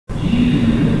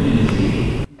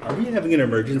having an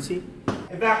emergency?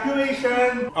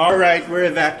 Evacuation! Alright, we're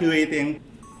evacuating.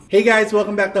 Hey guys,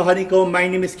 welcome back to Honeycomb. My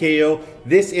name is Keo.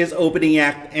 This is Opening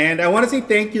Act, and I want to say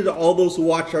thank you to all those who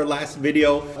watched our last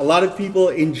video. A lot of people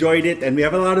enjoyed it, and we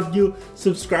have a lot of new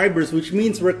subscribers, which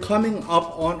means we're coming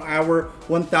up on our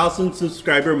 1,000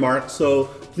 subscriber mark. So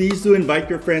please do invite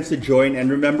your friends to join, and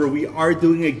remember, we are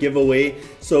doing a giveaway.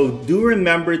 So do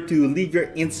remember to leave your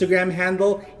Instagram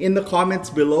handle in the comments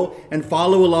below and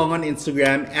follow along on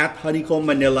Instagram at Honeycomb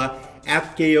Manila,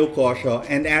 at Keo Kosho,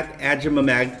 and at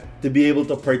Ajamamag to be able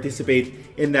to participate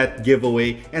in that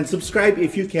giveaway. And subscribe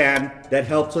if you can. That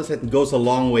helps us and goes a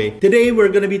long way. Today we're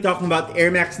going to be talking about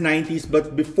Air Max 90s,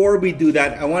 but before we do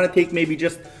that, I want to take maybe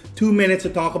just 2 minutes to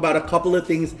talk about a couple of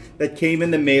things that came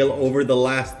in the mail over the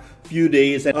last few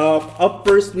days. Up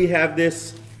first, we have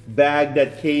this bag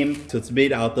that came. So it's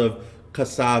made out of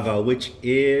cassava, which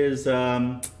is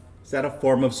that a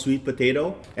form of sweet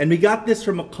potato? And we got this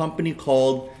from a company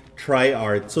called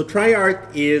Triart. So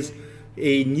Triart is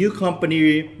a new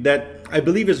company that I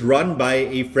believe is run by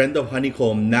a friend of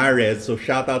Honeycomb, Nares. So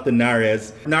shout out to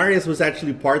Nares. Nares was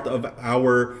actually part of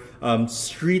our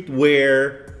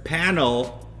streetwear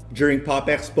panel during Pop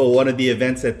Expo, one of the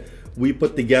events that we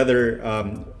put together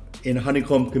in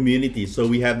Honeycomb community. So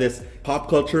we have this pop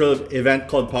cultural event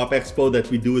called Pop Expo that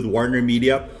we do with Warner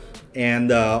Media.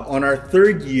 And on our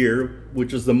third year,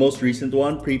 which was the most recent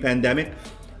one, pre-pandemic,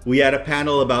 we had a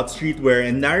panel about streetwear,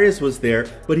 and Nares was there,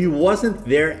 but he wasn't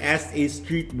there as a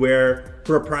streetwear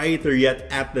proprietor yet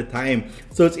at the time.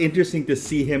 So it's interesting to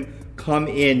see him come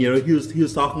in. You know, he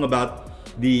was talking about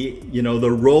the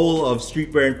role of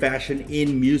streetwear and fashion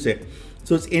in music.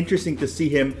 So it's interesting to see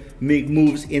him make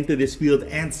moves into this field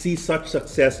and see such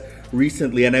success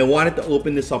recently. And I wanted to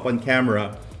open this up on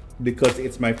camera because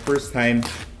it's my first time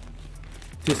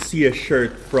to see a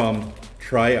shirt from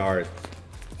Triart.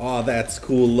 Oh, that's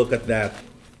cool. Look at that.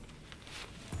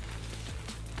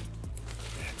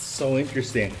 That's so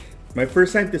interesting. My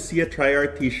first time to see a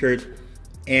Triart t-shirt.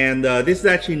 And this is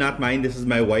actually not mine. This is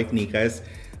my wife, Nika's.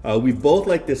 We both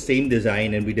like the same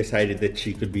design, and we decided that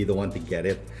she could be the one to get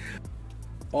it.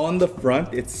 On the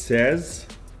front, it says,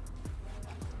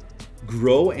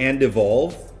 "Grow and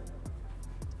evolve."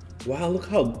 Wow, look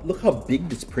how big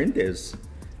this print is.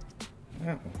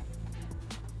 Wow.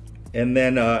 And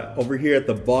then over here at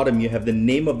the bottom, you have the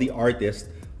name of the artist,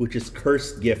 which is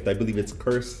Cursed Gift. I believe it's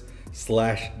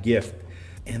Curse/Gift.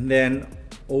 And then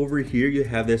over here, you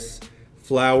have this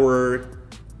flower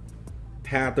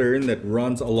pattern that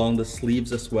runs along the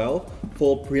sleeves as well.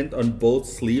 Full print on both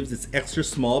sleeves. It's extra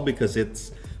small because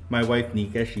it's my wife,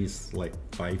 Nika. She's like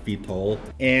 5 feet tall.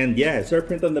 And yeah, is there a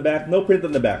print on the back? No print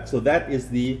on the back. So that is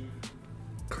the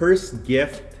Cursed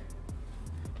Gift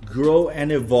Grow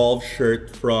and Evolve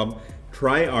shirt from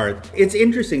Triart. It's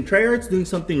interesting. Triart's doing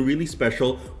something really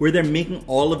special where they're making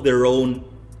all of their own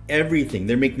everything.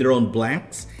 They're making their own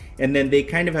blanks, and then they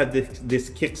kind of have this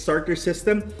Kickstarter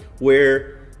system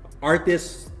where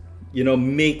artists,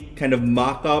 make kind of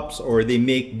mock-ups, or they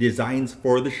make designs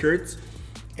for the shirts,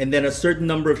 and then a certain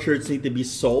number of shirts need to be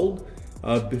sold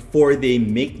before they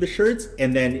make the shirts.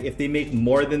 And then if they make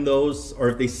more than those, or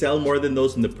if they sell more than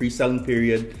those in the pre-selling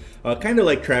period, kind of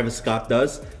like Travis Scott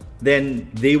does, then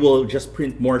they will just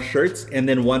print more shirts, and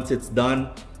then once it's done,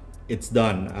 it's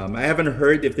done. I haven't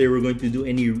heard if they were going to do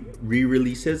any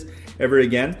re-releases ever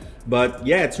again, but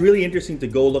yeah, it's really interesting to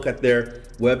go look at their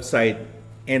website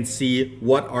and see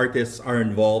what artists are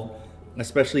involved,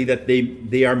 especially that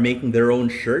they are making their own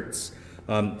shirts,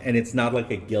 and it's not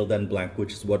like a Gildan blank,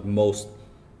 which is what most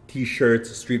t-shirts,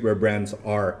 streetwear brands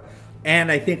are.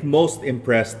 And I think most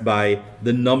impressed by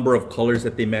the number of colors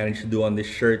that they managed to do on this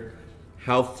shirt,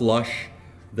 how flush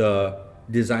the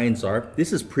designs are.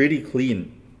 This is pretty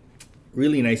clean,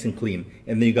 really nice and clean.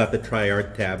 And then you got the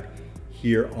Triart tab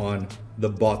here on the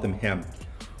bottom hem.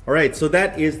 All right, so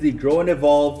that is the Grow and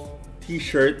Evolve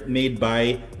t-shirt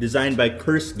designed by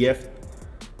Cursed Gift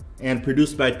and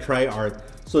produced by Triart.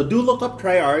 So do look up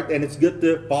Triart, and it's good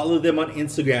to follow them on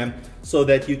Instagram so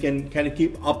that you can kind of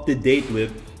keep up to date with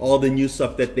all the new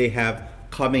stuff that they have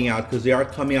coming out, because they are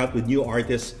coming out with new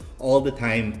artists all the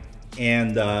time.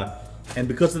 And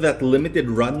because of that limited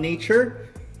run nature,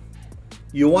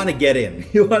 you want to get in.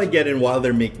 You want to get in while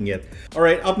they're making it. All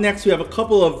right, up next we have a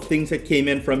couple of things that came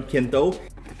in from Kinto.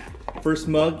 First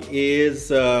mug is,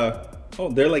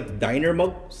 they're like diner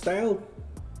mug style.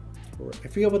 I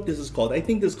forget what this is called. I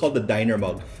think this is called the diner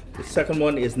mug. The second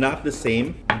one is not the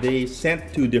same. They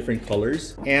sent 2 different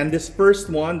colors. And this first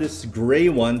one, this gray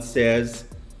one, says,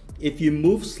 "If you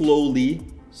move slowly,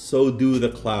 so do the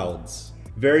clouds."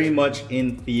 Very much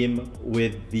in theme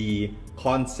with the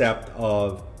concept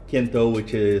of Kinto,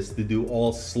 which is to do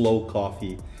all slow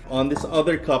coffee. On this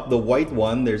other cup, the white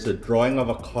one, there's a drawing of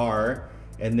a car,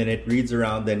 and then it reads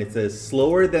around and it says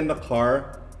slower than the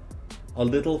car, a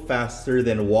little faster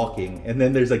than walking, and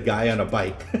then there's a guy on a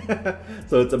bike.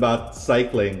 So it's about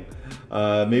cycling.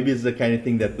 Maybe it's the kind of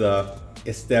thing that the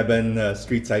Esteban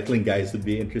street cycling guys would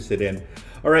be interested in.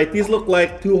 All right, these look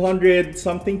like 200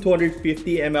 something,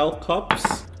 250 ml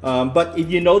cups. But if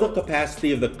you know the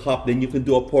capacity of the cup, then you can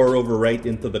do a pour over right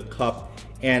into the cup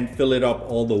and fill it up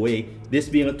all the way. This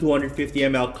being a 250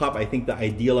 ml cup, I think the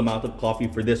ideal amount of coffee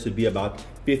for this would be about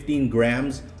 15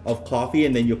 grams of coffee,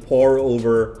 and then you pour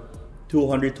over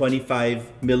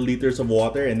 225 milliliters of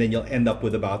water, and then you'll end up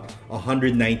with about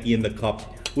 190 in the cup,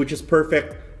 which is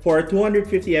perfect for a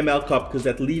 250 ml cup because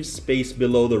that leaves space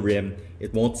below the rim.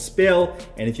 It won't spill,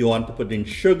 and if you want to put in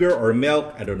sugar or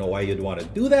milk, I don't know why you'd want to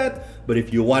do that, but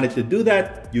if you wanted to do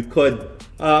that, you could.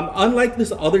 Unlike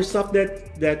this other stuff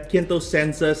that Kinto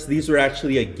sends us, these were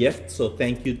actually a gift, so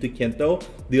thank you to Kinto.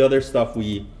 The other stuff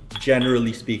we,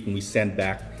 generally speaking, we send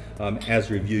back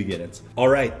as review units. All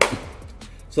right.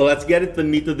 So let's get into the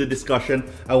meat of the discussion.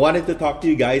 I wanted to talk to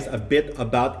you guys a bit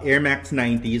about Air Max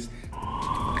 90s.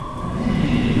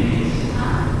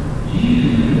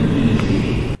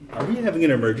 Are we having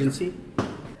an emergency?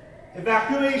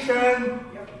 Evacuation!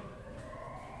 Yep.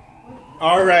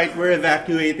 All right, we're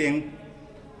evacuating.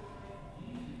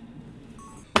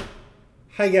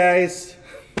 Hi guys.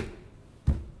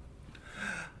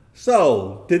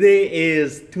 So today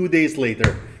is 2 days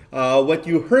later. What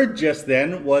you heard just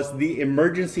then was the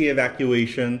emergency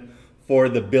evacuation for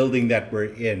the building that we're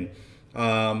in.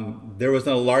 There was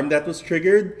an alarm that was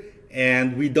triggered,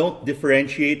 and we don't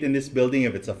differentiate in this building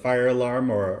if it's a fire alarm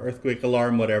or an earthquake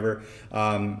alarm, whatever.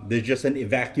 There's just an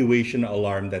evacuation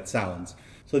alarm that sounds.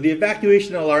 So the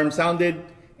evacuation alarm sounded,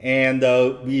 and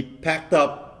we packed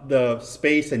up the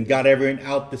space and got everyone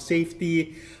out to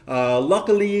safety.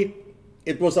 Luckily,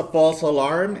 it was a false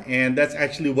alarm, and that's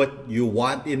actually what you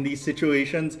want in these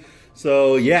situations.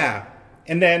 So yeah,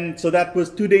 and then, so that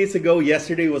was 2 days ago.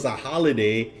 Yesterday was a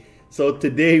holiday. So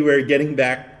today we're getting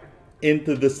back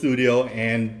into the studio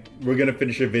and we're gonna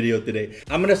finish a video today.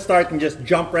 I'm gonna start and just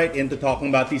jump right into talking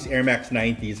about these Air Max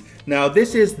 90s. Now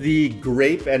this is the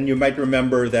Grape, and you might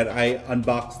remember that I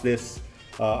unboxed this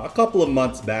a couple of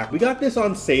months back. We got this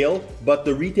on sale, but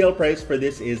the retail price for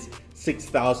this is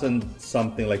 6,000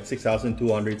 something, like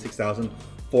 6,200,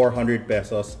 6,400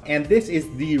 pesos. And this is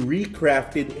the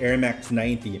Recrafted Air Max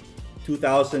 90.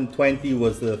 2020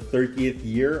 was the 30th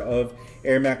year of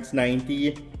Air Max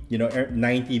 90, you know,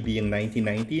 90 being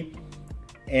 1990.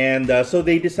 And so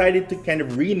they decided to kind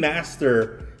of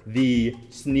remaster the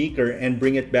sneaker and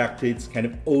bring it back to its kind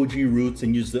of OG roots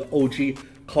and use the OG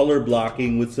color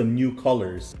blocking with some new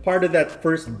colors. Part of that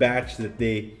first batch that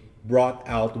they brought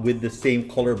out with the same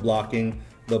color blocking,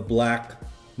 the black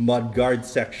mudguard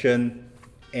section,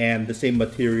 and the same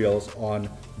materials on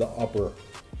the upper.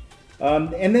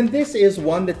 And then this is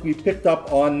one that we picked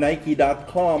up on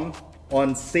Nike.com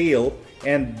on sale,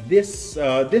 and this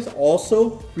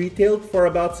also retailed for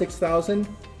about 6,000,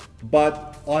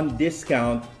 but on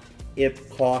discount it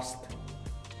cost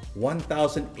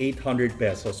 1,800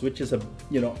 pesos, which is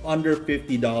under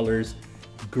 $50.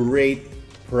 Great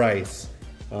price.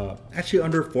 Actually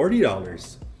under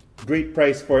 $40. Great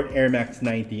price for an Air Max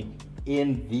 90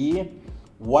 in the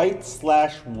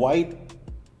white/white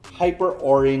hyper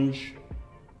orange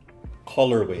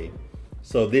colorway.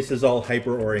 So this is all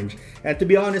hyper orange. And to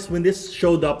be honest, when this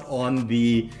showed up on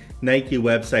the Nike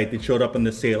website, it showed up on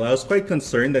the sale, I was quite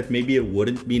concerned that maybe it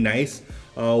wouldn't be nice.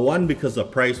 One, because the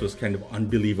price was kind of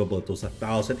unbelievable. It was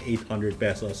 1,800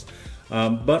 pesos.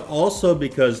 But also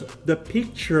because the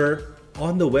picture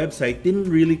on the website didn't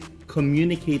really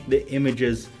communicate the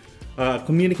images,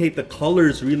 communicate the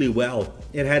colors really well.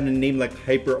 It had a name like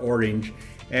Hyper Orange,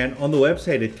 and on the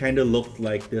website it kind of looked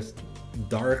like this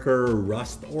darker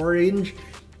rust orange.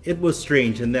 It was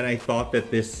strange, and then I thought that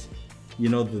this,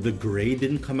 the gray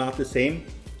didn't come out the same.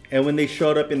 And when they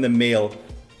showed up in the mail,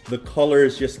 the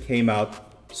colors just came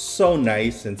out so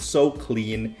nice and so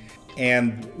clean,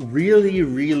 and really,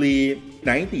 really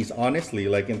 90s, honestly,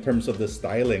 like in terms of the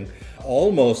styling,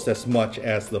 almost as much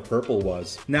as the purple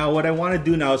was. Now, what I want to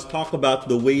do now is talk about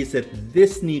the ways that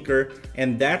this sneaker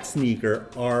and that sneaker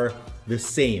are the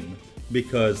same,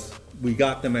 because we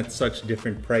got them at such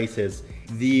different prices.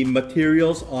 The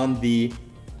materials on the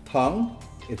tongue,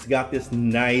 it's got this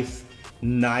nice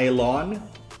nylon,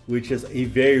 which is a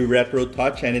very retro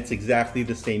touch, and it's exactly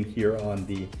the same here on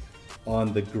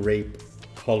the Grape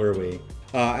colorway.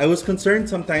 I was concerned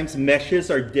sometimes meshes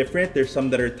are different. There's some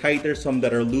that are tighter, some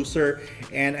that are looser,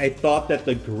 and I thought that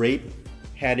the Grape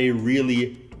had a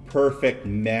really perfect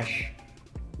mesh.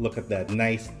 Look at that,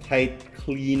 nice, tight,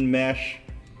 clean mesh.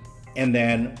 And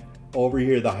then over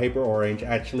here, the Hyper Orange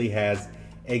actually has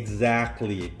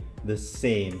exactly the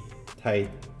same tight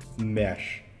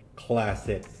mesh.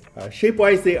 Classic.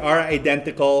 Shape-wise, they are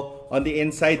identical. On the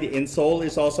inside, the insole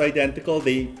is also identical.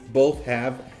 They both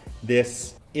have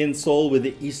this insole with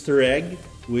the Easter egg,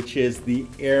 which is the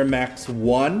Air Max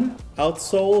 1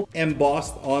 outsole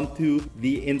embossed onto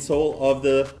the insole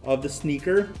of the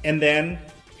sneaker. And then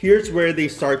here's where they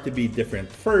start to be different.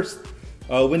 First,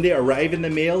 when they arrive in the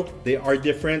mail, they are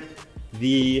different.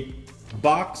 The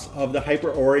box of the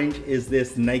Hyper Orange is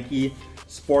this Nike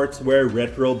sportswear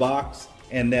retro box,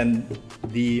 and then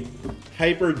the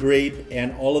Hyper Grape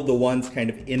and all of the ones kind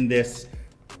of in this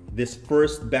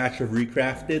first batch of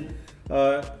Recrafted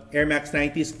Air Max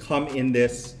 90s come in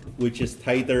this, which is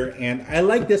tighter. And I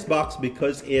like this box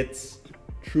because it's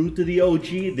true to the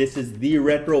OG. This is the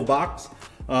retro box.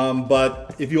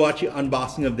 But if you watch the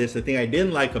unboxing of this, the thing I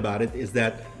didn't like about it is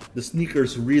that the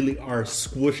sneakers really are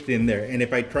squished in there. And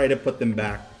if I try to put them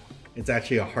back, it's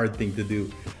actually a hard thing to do.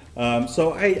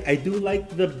 So I do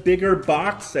like the bigger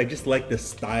box. I just like the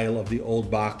style of the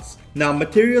old box. Now,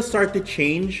 materials start to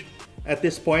change at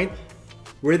this point.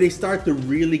 Where they start to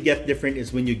really get different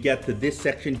is when you get to this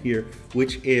section here,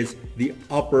 which is the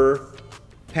upper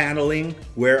paneling,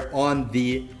 where on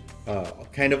the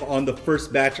kind of on the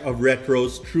first batch of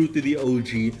retros, true to the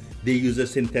OG, they use a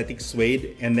synthetic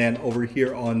suede. And then over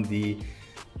here on the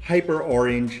Hyper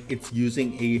Orange, it's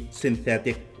using a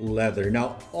synthetic leather.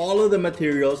 Now, all of the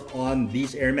materials on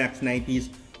these Air Max 90s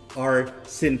are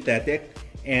synthetic.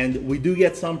 And we do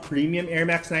get some premium Air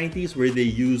Max 90s where they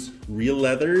use real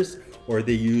leathers, or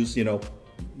they use, you know,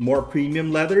 more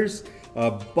premium leathers.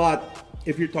 But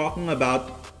if you're talking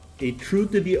about a true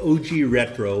to the OG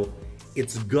retro,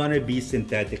 it's gonna be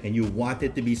synthetic, and you want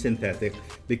it to be synthetic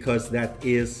because that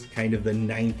is kind of the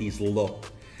 90s look.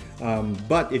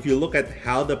 But if you look at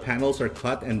how the panels are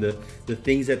cut and the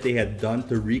things that they had done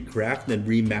to recraft and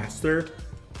remaster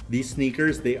these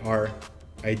sneakers, they are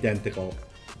identical.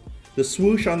 The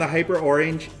swoosh on the Hyper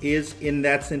Orange is in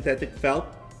that synthetic felt.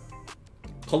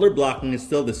 Color blocking is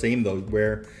still the same though,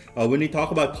 where when we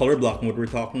talk about color blocking, what we're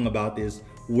talking about is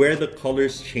where the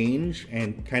colors change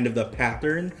and kind of the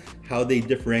pattern, how they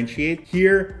differentiate.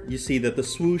 Here, you see that the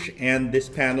swoosh and this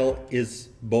panel is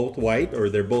both white, or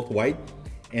they're both white.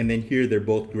 And then here, they're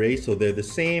both gray, so they're the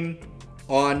same.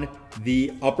 On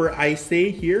the upper eye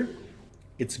stay here,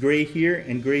 it's gray here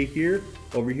and gray here.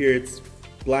 Over here, it's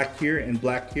black here and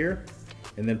black here.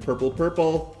 And then purple,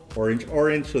 purple, orange,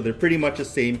 orange. So they're pretty much the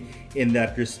same in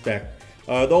that respect.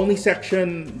 The only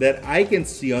section that I can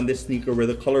see on this sneaker where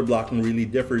the color blocking really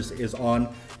differs is on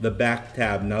the back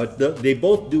tab. Now, they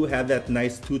both do have that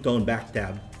nice two-tone back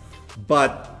tab,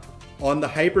 but on the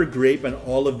Hyper Grape and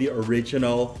all of the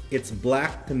original, it's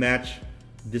black to match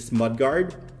this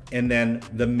mudguard, and then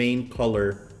the main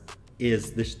color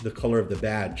is the color of the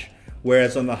badge.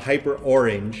 Whereas on the Hyper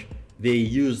Orange, they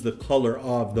use the color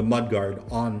of the mudguard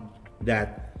on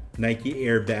that Nike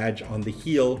Air badge on the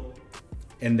heel,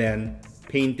 and then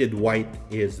painted white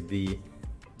is the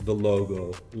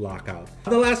logo lockout.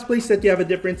 The last place that you have a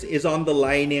difference is on the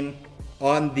lining.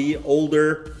 On the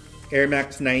older Air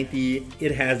Max 90,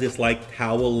 it has this like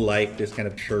towel-like, this kind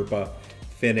of Sherpa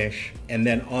finish. And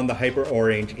then on the Hyper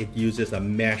Orange, it uses a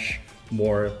mesh,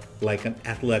 more like an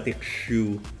athletic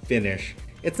shoe finish.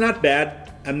 It's not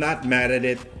bad, I'm not mad at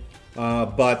it,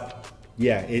 but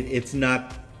yeah, it's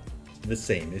not the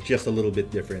same. It's just a little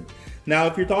bit different. Now,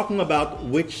 if you're talking about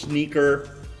which sneaker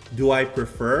do I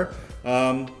prefer,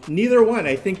 neither one.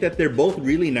 I think that they're both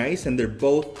really nice and they're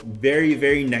both very,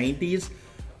 very 90s.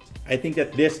 I think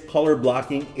that this color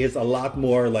blocking is a lot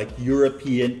more like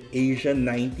European, Asian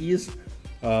 90s,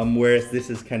 whereas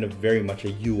this is kind of very much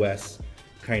a US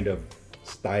kind of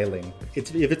styling.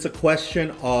 If it's a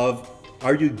question of,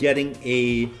 are you getting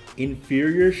a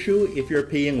inferior shoe if you're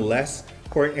paying less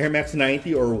for an Air Max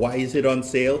 90, or why is it on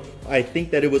sale? I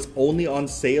think that it was only on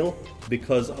sale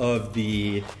because of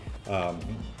the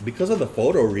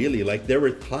photo, really. Like, there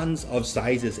were tons of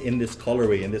sizes in this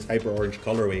colorway, in this Hyper Orange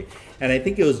colorway, and I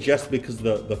think it was just because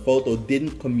the photo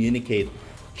didn't communicate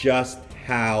just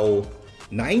how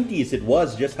 90s it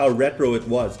was, just how retro it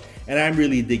was, and I'm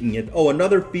really digging it. Oh,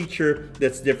 another feature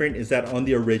that's different is that on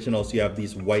the originals you have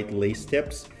these white lace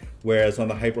tips, whereas on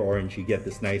the Hyper Orange you get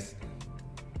this nice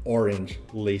orange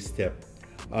lace tip.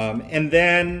 And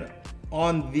then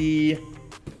on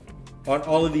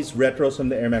all of these retros from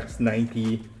the Air Max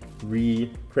 90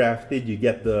 Recrafted, you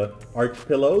get the arch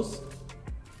pillows,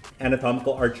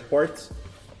 anatomical arch ports,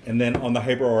 and then on the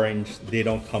Hyper Orange, they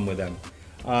don't come with them.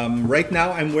 Right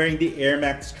now I'm wearing the Air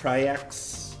Max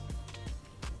Tri-X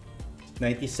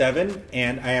 97,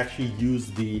 and I actually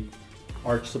use the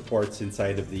arch supports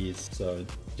inside of these. So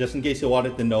just in case you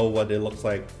wanted to know what it looks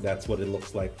like, that's what it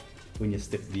looks like when you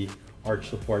stick the arch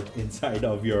support inside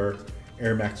of your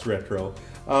Air Max Retro.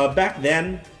 Back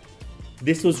then,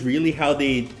 this was really how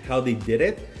they did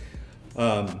it.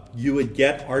 You would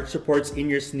get arch supports in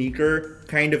your sneaker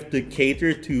kind of to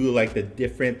cater to like the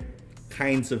different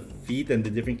kinds of feet and the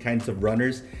different kinds of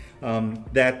runners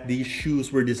that these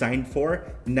shoes were designed for.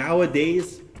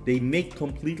 Nowadays, they make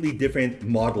completely different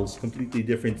models, completely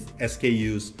different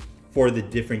SKUs for the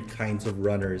different kinds of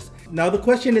runners. Now the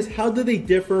question is, how do they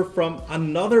differ from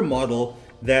another model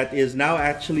that is now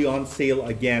actually on sale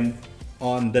again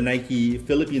on the Nike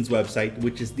Philippines website,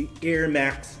 which is the Air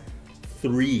Max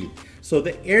 3. So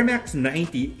the Air Max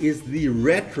 90 is the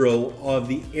retro of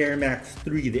the Air Max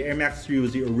 3. The Air Max 3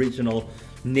 was the original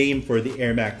name for the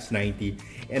Air Max 90.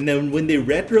 And then when they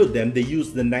retroed them, they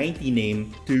used the 90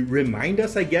 name to remind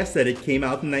us, I guess, that it came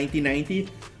out in 1990,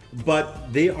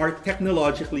 but they are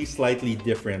technologically slightly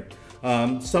different.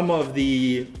 Some of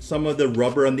the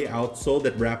rubber on the outsole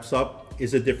that wraps up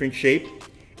is a different shape.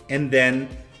 And then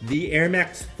the Air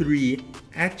Max 3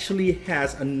 actually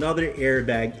has another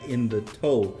airbag in the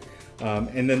toe.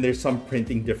 And then there's some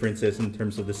printing differences in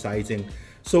terms of the sizing.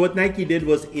 So what Nike did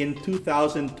was in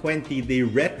 2020, they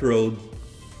retroed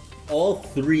all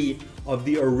three of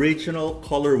the original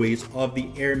colorways of the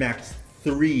Air Max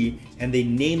 3, and they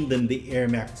named them the Air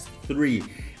Max 3.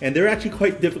 And they're actually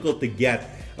quite difficult to get.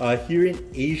 Here in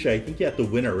Asia, I think you have to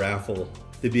win a raffle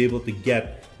to be able to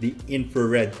get the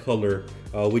infrared color,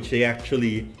 which they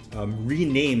actually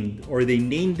renamed, or they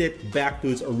named it back to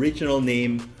its original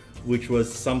name, which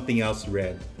was something else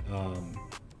red.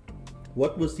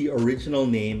 What was the original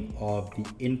name of the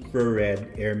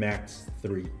infrared Air Max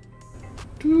 3?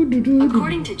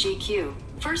 According to GQ,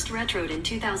 first retroed in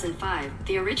 2005,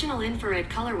 the original infrared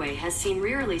colorway has seen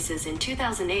re-releases in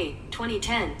 2008,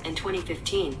 2010, and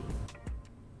 2015.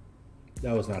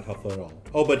 That was not helpful at all.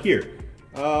 Oh, but here,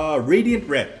 Radiant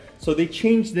Red. So they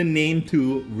changed the name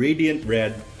to Radiant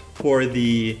Red for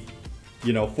the,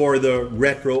 for the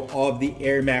retro of the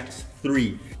Air Max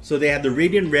 3. So they had the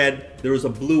Radiant Red, there was a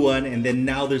blue one, and then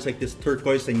now there's like this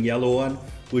turquoise and yellow one,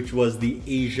 which was the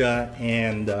Asia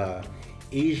and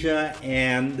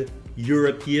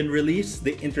European release,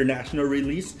 the international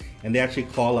release, and they actually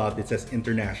call out, it says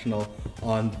international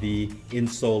on the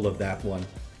insole of that one.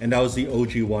 And that was the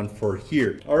OG one for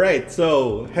here. All right,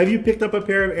 so have you picked up a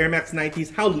pair of Air Max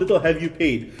 90s? How little have you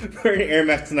paid for an Air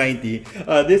Max 90?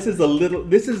 This is the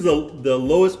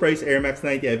lowest price Air Max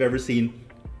 90 I've ever seen,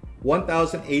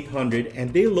 $1,800,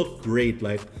 and they look great.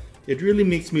 Like, it really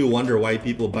makes me wonder why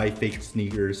people buy fake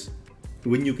sneakers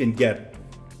when you can get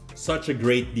such a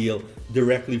great deal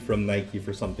directly from Nike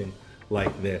for something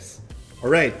like this. All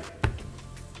right.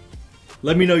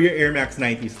 Let me know your Air Max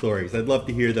 90 stories. I'd love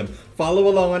to hear them. Follow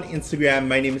along on Instagram.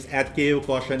 My name is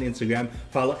 @KOKosha on Instagram.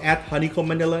 Follow @Honeycomb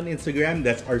Manila on Instagram.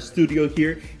 That's our studio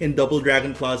here in Double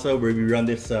Dragon Plaza where we run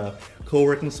this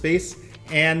co-working space.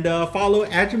 And follow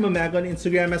Ajimamag on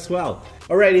Instagram as well.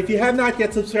 Alright, if you have not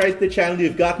yet subscribed to the channel,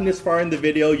 you've gotten this far in the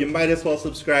video, you might as well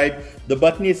subscribe. The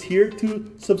button is here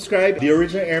to subscribe. The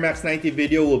original Air Max 90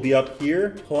 video will be up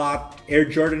here. Plot Air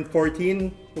Jordan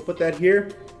 14, we'll put that here.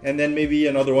 And then maybe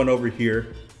another one over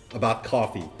here about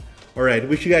coffee. Alright,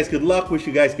 wish you guys good luck, wish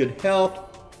you guys good health.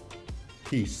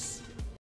 Peace.